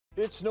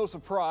It's no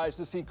surprise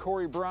to see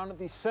Corrie Brown at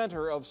the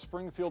center of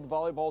Springfield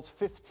Volleyball's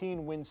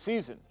 15-win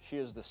season. She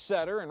is the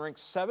setter and ranks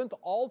 7th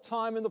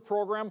all-time in the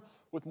program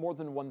with more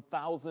than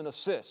 1,000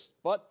 assists.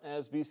 But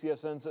as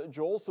BCSN's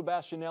Joel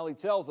Sebastianelli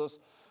tells us,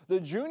 the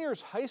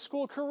junior's high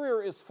school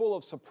career is full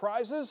of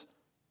surprises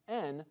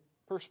and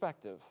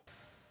perspective.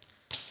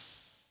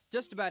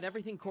 Just about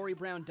everything Corrie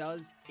Brown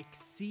does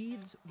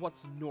exceeds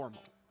what's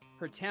normal.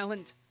 Her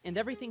talent and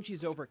everything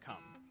she's overcome.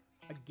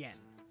 Again.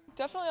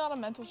 Definitely a lot of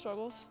mental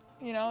struggles.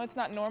 You know, it's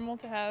not normal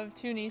to have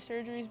 2 knee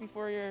surgeries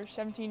before you're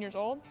 17 years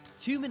old.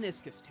 2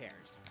 meniscus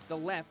tears, the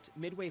left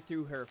midway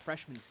through her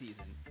freshman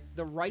season,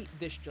 the right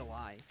this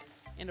July,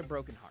 and a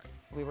broken heart.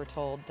 We were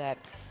told that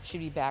she'd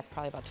be back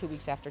probably about 2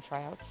 weeks after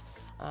tryouts,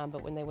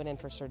 but when they went in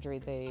for surgery,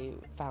 they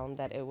found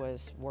that it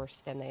was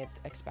worse than they had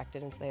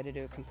expected, and so they had to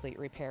do a complete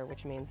repair,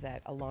 which means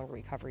that a longer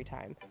recovery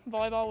time.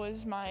 Volleyball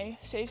was my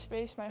safe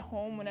space, my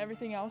home, when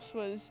everything else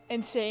was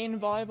insane.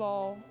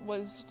 Volleyball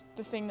was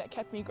the thing that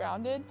kept me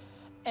grounded.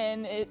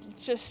 And it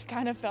just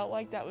kind of felt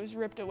like that was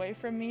ripped away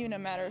from me in a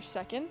matter of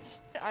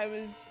seconds. I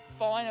was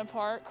falling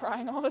apart,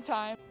 crying all the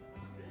time.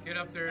 Get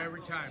up there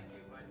every time.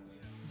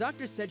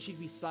 Doctors said she'd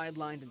be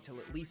sidelined until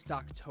at least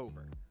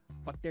October.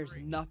 But there's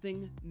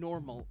nothing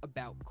normal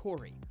about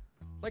Corrie.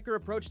 Like her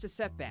approach to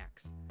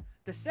setbacks.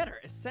 The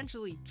setter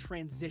essentially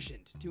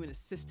transitioned to an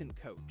assistant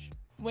coach.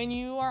 When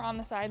you are on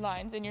the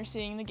sidelines and you're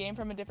seeing the game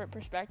from a different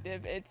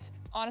perspective, it's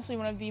honestly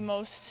one of the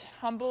most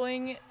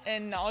humbling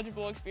and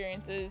knowledgeable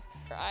experiences.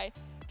 I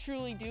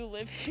truly do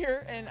live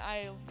here and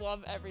I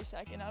love every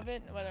second of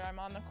it, whether I'm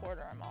on the court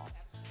or I'm off.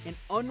 An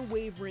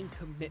unwavering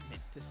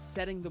commitment to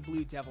setting the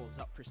Blue Devils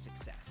up for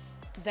success.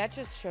 That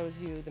just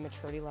shows you the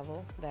maturity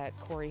level that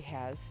Corrie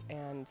has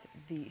and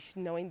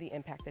knowing the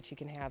impact that she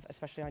can have,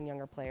 especially on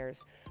younger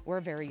players. We're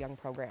a very young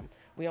program.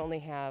 We only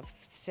have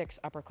 6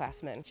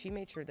 upperclassmen. She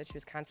made sure that she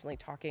was constantly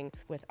talking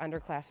with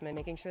underclassmen,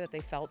 making sure that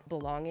they felt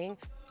belonging.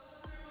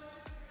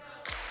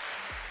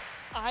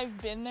 I've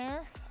been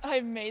there.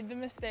 I've made the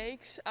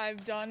mistakes.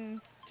 I've done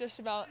just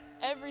about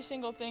every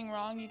single thing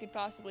wrong you could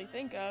possibly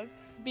think of.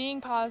 Being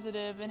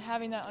positive and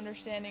having that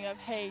understanding of,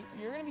 hey,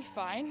 you're gonna be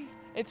fine.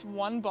 It's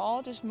one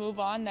ball, just move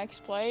on,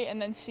 next play,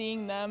 and then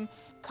seeing them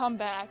come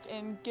back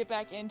and get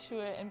back into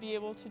it and be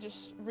able to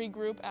just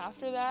regroup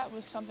after that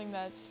was something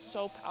that's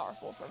so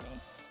powerful for me.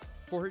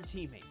 For her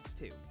teammates,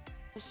 too.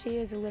 She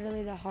is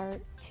literally the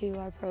heart to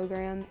our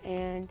program,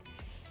 and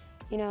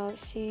you know,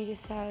 she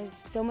just has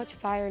so much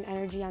fire and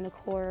energy on the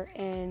court,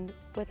 and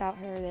without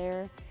her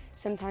there,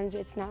 sometimes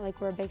it's not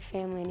like we're a big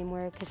family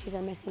anymore because she's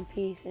our missing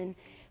piece, and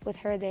with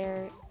her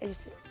there,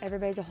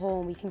 everybody's a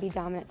whole and we can be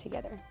dominant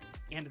together.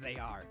 And they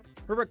are.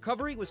 Her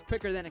recovery was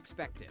quicker than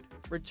expected.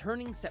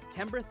 Returning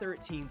September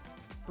 13th,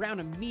 Brown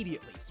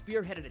immediately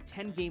spearheaded a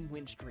 10-game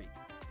win streak,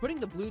 putting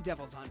the Blue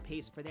Devils on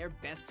pace for their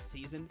best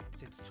season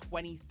since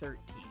 2013.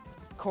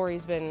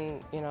 Corrie's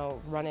been,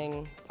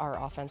 running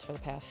our offense for the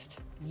past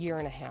year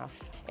and a half,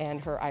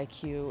 and her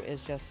IQ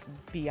is just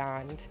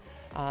beyond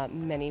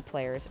many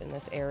players in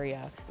this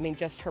area. I mean,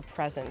 just her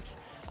presence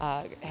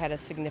had a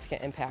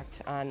significant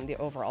impact on the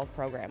overall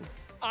program.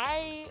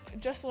 I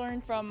just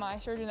learned from my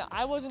surgeon that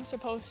I wasn't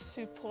supposed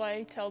to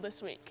play till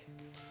this week.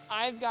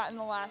 I've gotten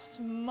the last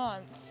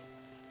month,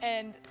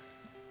 and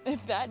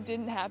if that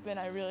didn't happen,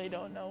 I really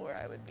don't know where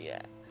I would be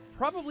at.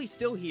 Probably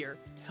still here,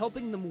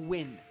 helping them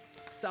win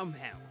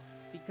somehow,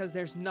 because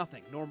there's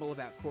nothing normal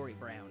about Corrie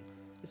Brown,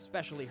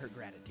 especially her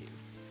gratitude.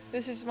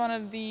 This is one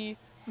of the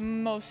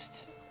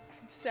most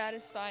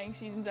satisfying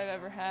seasons I've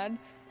ever had.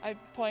 I'm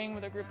playing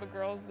with a group of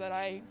girls that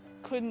I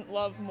couldn't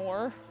love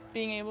more.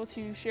 Being able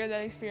to share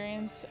that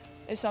experience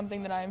is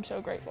something that I am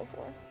so grateful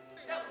for.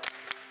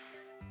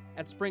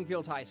 At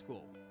Springfield High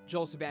School,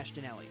 Joel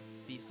Sebastianelli,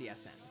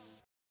 BCSN.